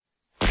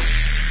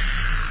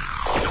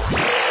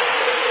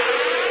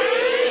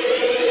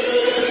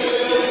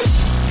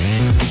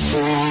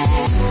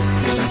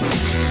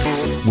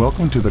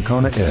Welcome to the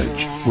Kona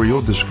Edge, where you'll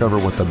discover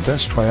what the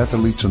best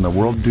triathletes in the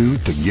world do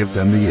to give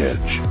them the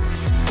edge.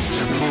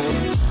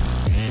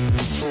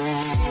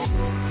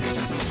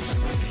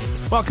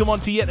 Welcome on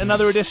to yet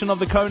another edition of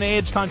the Kona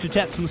Edge. Time to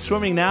chat some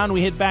swimming now, and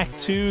we head back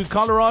to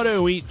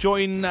Colorado. We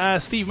join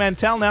Steve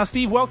Mantell now.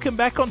 Steve, welcome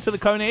back onto the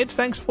Kona Edge.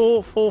 Thanks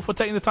for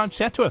taking the time to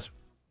chat to us.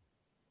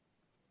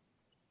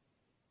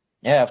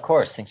 Yeah, of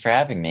course. Thanks for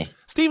having me.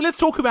 Steve, let's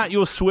talk about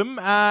your swim.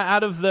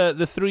 Out of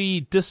the three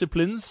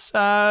disciplines,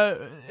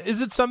 is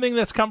it something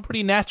that's come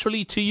pretty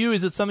naturally to you?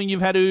 Is it something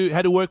you've had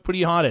to work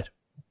pretty hard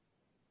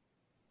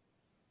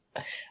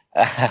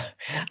at?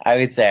 I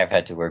would say I've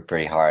had to work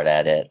pretty hard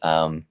at it.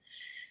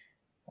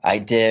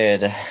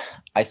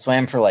 I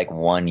swam for like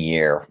 1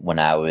 year when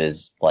I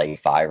was like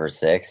 5 or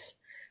 6.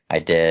 I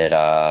did,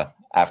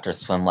 after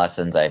swim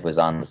lessons, I was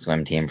on the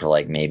swim team for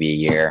like maybe a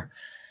year,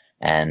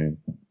 and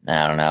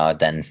I don't know,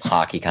 then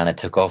hockey kind of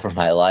took over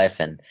my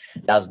life, and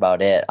that was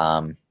about it.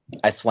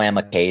 I swam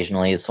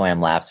occasionally, swam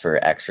laps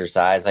for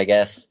exercise, I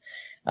guess.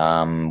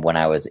 When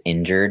I was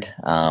injured,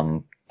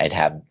 I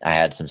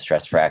had some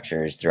stress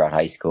fractures throughout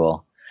high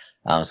school.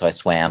 So I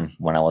swam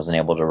when I wasn't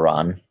able to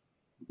run.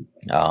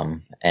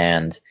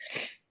 And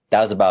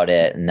that was about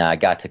it. And I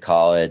got to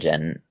college,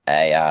 and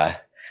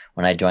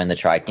when I joined the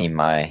tri team,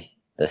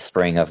 the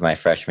spring of my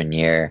freshman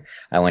year,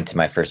 I went to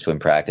my first swim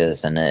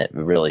practice, and it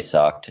really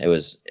sucked. It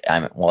was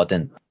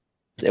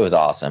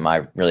awesome.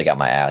 I really got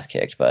my ass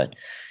kicked, but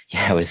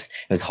yeah, it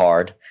was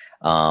hard.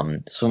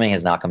 Swimming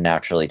has not come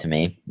naturally to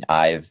me.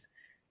 I've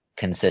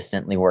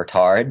consistently worked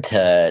hard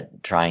to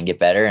try and get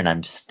better,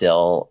 and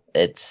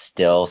it's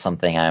still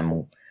something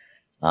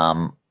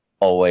I'm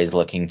always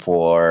looking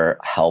for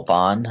help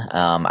on.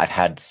 I've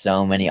had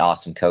so many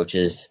awesome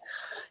coaches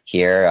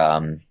here.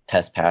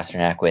 Tess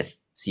Pasternak with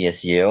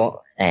CSU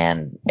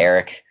and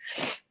Eric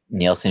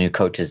Nielsen, who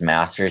coaches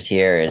masters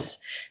here,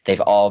 they've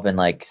all been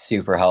like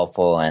super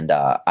helpful. And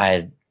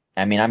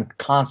I'm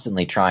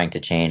constantly trying to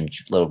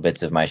change little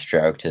bits of my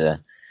stroke to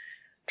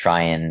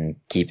try and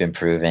keep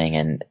improving.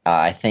 And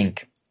I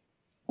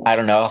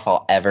don't know if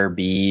I'll ever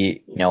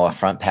be, a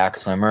front pack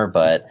swimmer,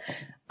 but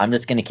I'm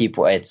just going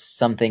to it's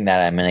something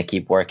that I'm going to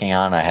keep working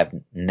on. I have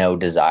no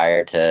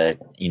desire to,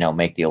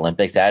 make the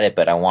Olympics at it,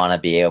 but I want to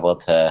be able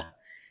to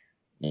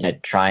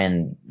try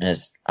and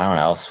just, I don't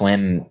know,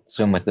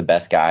 swim with the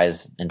best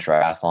guys in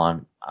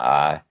triathlon.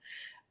 I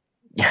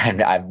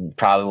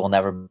probably will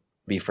never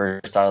be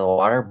first out of the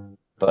water,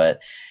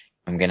 but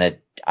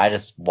I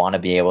just want to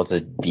be able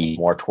to be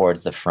more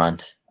towards the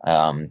front.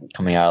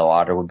 Coming out of the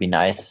water would be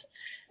nice.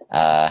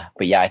 But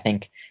yeah, I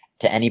think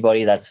to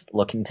anybody that's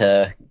looking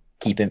to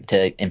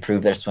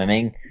improve their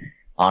swimming,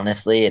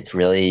 honestly, it's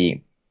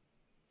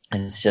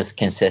just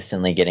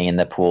consistently getting in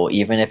the pool,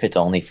 even if it's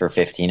only for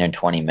 15 and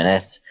 20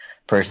 minutes.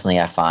 Personally,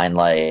 I find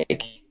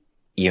like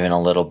even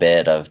a little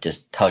bit of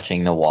just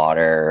touching the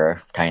water,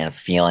 kind of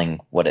feeling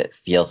what it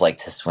feels like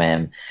to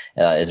swim,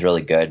 is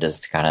really good,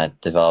 just to kind of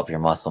develop your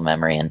muscle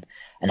memory, and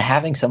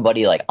having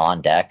somebody like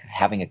on deck,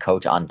 having a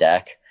coach on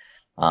deck,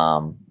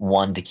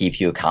 one, to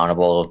keep you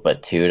accountable,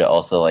 but two, to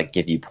also like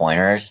give you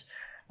pointers.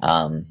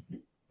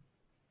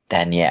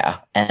 Then yeah.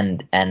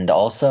 And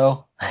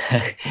also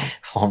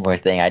one more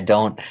thing, I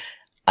don't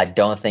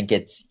think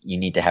you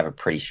need to have a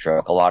pretty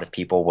stroke. A lot of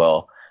people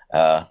will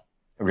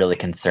really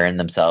concern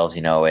themselves,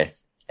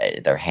 with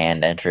their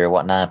hand entry or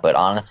whatnot, but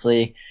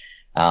honestly,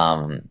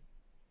 all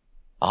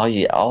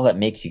that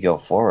makes you go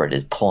forward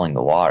is pulling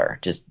the water.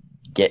 Just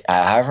get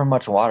however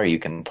much water you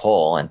can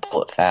pull, and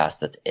pull it fast.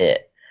 That's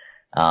it.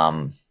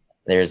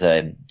 There's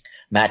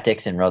Matt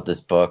Dixon wrote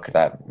this book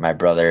that my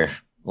brother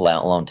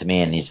loaned to me,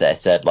 and he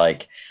said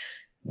like,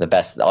 the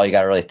best, all you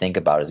got to really think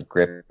about is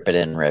grip it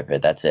and rip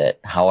it. That's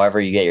it.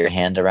 However you get your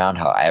hand around,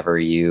 however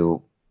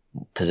you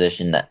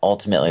position, that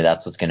ultimately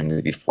that's what's going to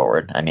move you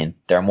forward. I mean,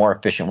 there are more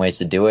efficient ways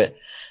to do it,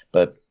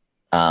 but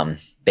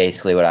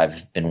basically what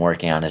I've been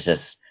working on is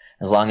just,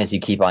 as long as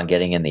you keep on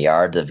getting in the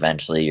yards,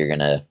 eventually you're going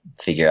to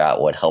figure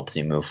out what helps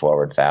you move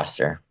forward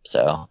faster.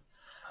 So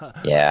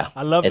yeah,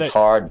 I love it's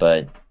hard,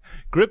 but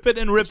grip it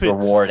and rip it's it.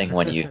 rewarding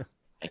when you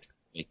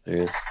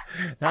breakthroughs.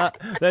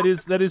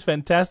 That is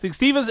fantastic,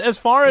 Steve. As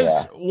far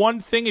as one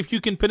thing, if you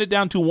can pin it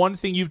down to one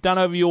thing you've done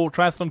over your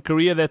triathlon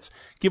career that's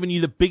given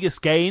you the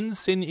biggest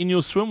gains in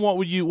your swim, what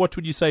would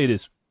you say it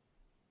is?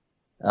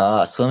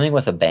 Swimming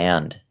with a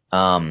band.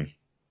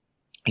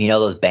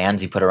 Those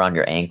bands you put around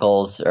your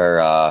ankles, or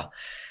a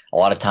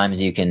lot of times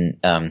you can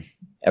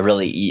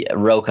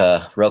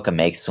Roka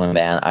makes swim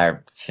band.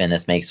 Our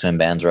Finnis makes swim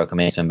bands. Roka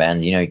makes swim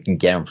bands. You can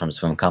get them from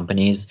swim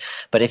companies.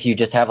 But if you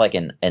just have like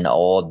an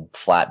old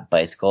flat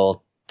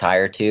bicycle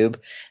tire tube,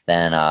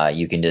 then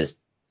you can just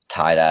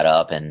tie that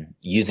up, and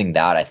using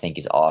that, I think,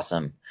 is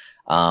awesome.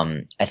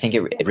 I think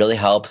it really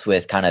helps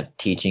with kind of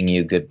teaching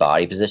you good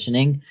body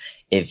positioning.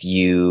 If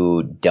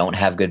you don't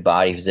have good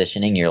body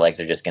positioning, your legs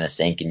are just going to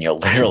sink, and you'll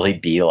literally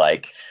be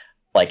like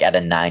at a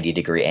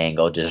 90-degree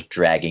angle, just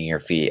dragging your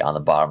feet on the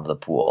bottom of the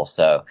pool.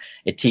 So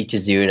it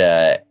teaches you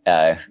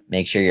to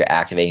make sure you're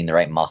activating the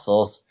right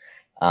muscles.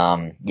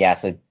 Yeah,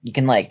 so you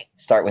can like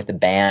start with the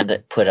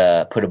band, put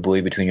a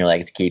buoy between your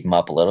legs to keep them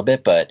up a little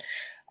bit. But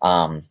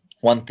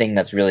one thing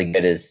that's really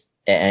good is,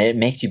 and it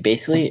makes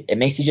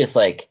you just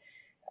like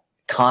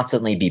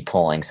constantly be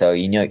pulling. So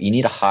you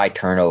need a high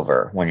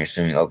turnover when you're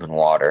swimming open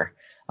water.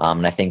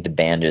 And I think the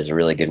band is a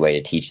really good way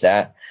to teach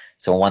that.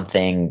 So one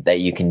thing that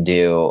you can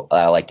do,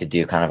 I like to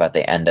do kind of at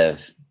the end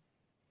of,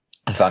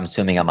 if I'm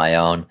swimming on my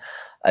own,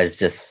 is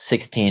just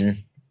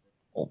 16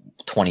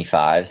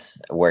 25s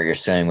where you're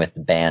swimming with the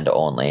band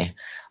only.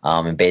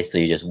 And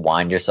basically you just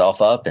wind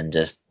yourself up and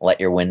just let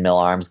your windmill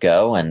arms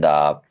go and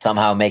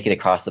somehow make it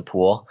across the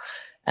pool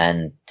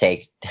and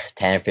take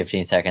 10 or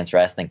 15 seconds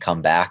rest, then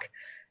come back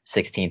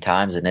 16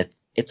 times. And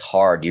it's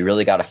hard. You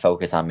really got to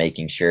focus on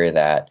making sure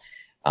that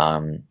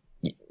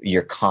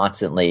you're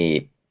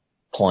constantly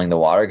pulling the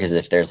water, because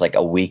if there's like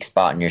a weak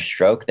spot in your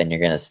stroke, then you're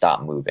going to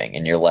stop moving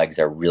and your legs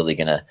are really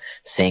going to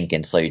sink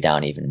and slow you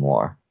down even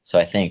more. So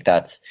I think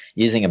that's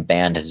using a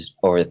band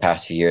over the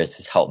past few years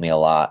has helped me a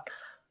lot.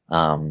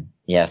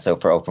 So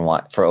for open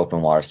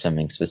water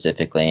swimming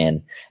specifically,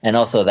 and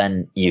also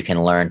then you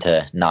can learn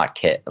to not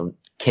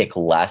kick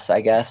less,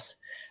 I guess,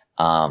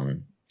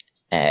 and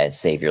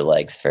save your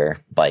legs for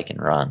bike and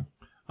run.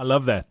 I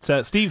love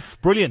that. Steve,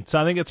 brilliant.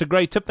 I think it's a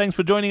great tip. Thanks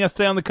for joining us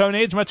today on the Kona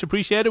Edge. Much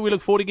appreciated. We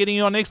look forward to getting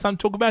you on next time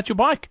to talk about your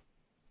bike.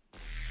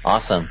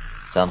 Awesome.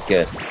 Sounds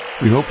good.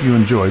 We hope you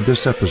enjoyed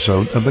this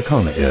episode of the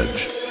Kona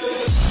Edge.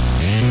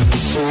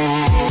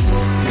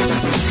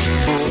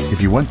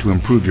 If you want to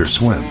improve your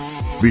swim,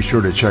 be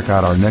sure to check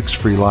out our next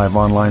free live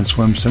online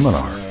swim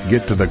seminar.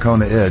 Get to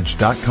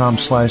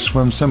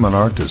thekonaedge.com/swim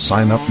seminar to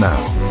sign up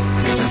now.